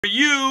For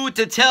you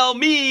to tell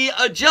me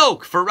a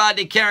joke for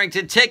Rodney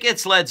Carrington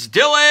tickets. Let's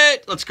do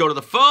it. Let's go to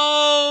the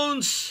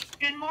phones.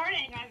 Good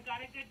morning. I've got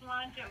a good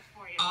blonde joke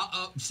for you.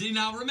 See,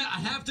 now remember, I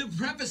have to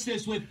preface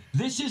this with,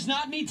 this is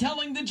not me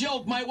telling the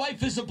joke. My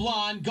wife is a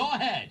blonde. Go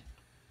ahead.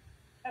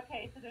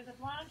 Okay, so there's a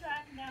blonde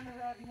driving down the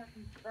road in her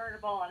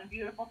convertible on a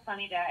beautiful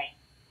sunny day,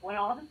 when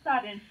all of a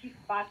sudden she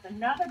spots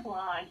another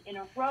blonde in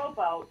a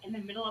rowboat in the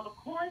middle of a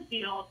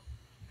cornfield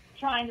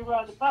trying to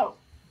row the boat.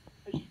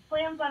 So she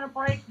slams on her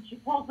brakes and she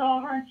pulls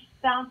over and she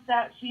stomps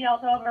out. She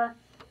yells over,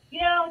 "You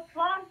know, it's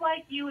blondes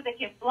like you that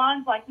give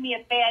blondes like me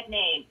a bad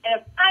name.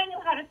 And if I knew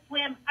how to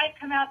swim, I'd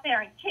come out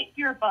there and kick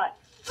your butt."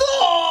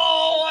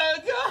 Oh, my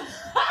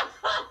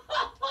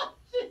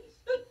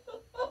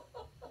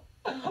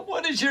God.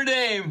 What is your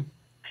name?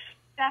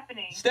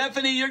 Stephanie.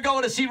 Stephanie, you're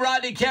going to see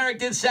Rodney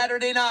Carrington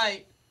Saturday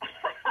night.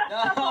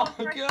 Oh,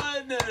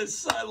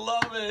 goodness. I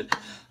love it.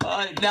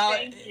 Now,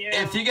 Thank you.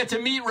 if you get to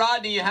meet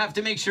Rodney, you have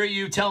to make sure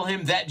you tell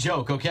him that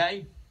joke,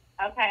 okay?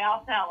 Okay,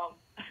 I'll tell him.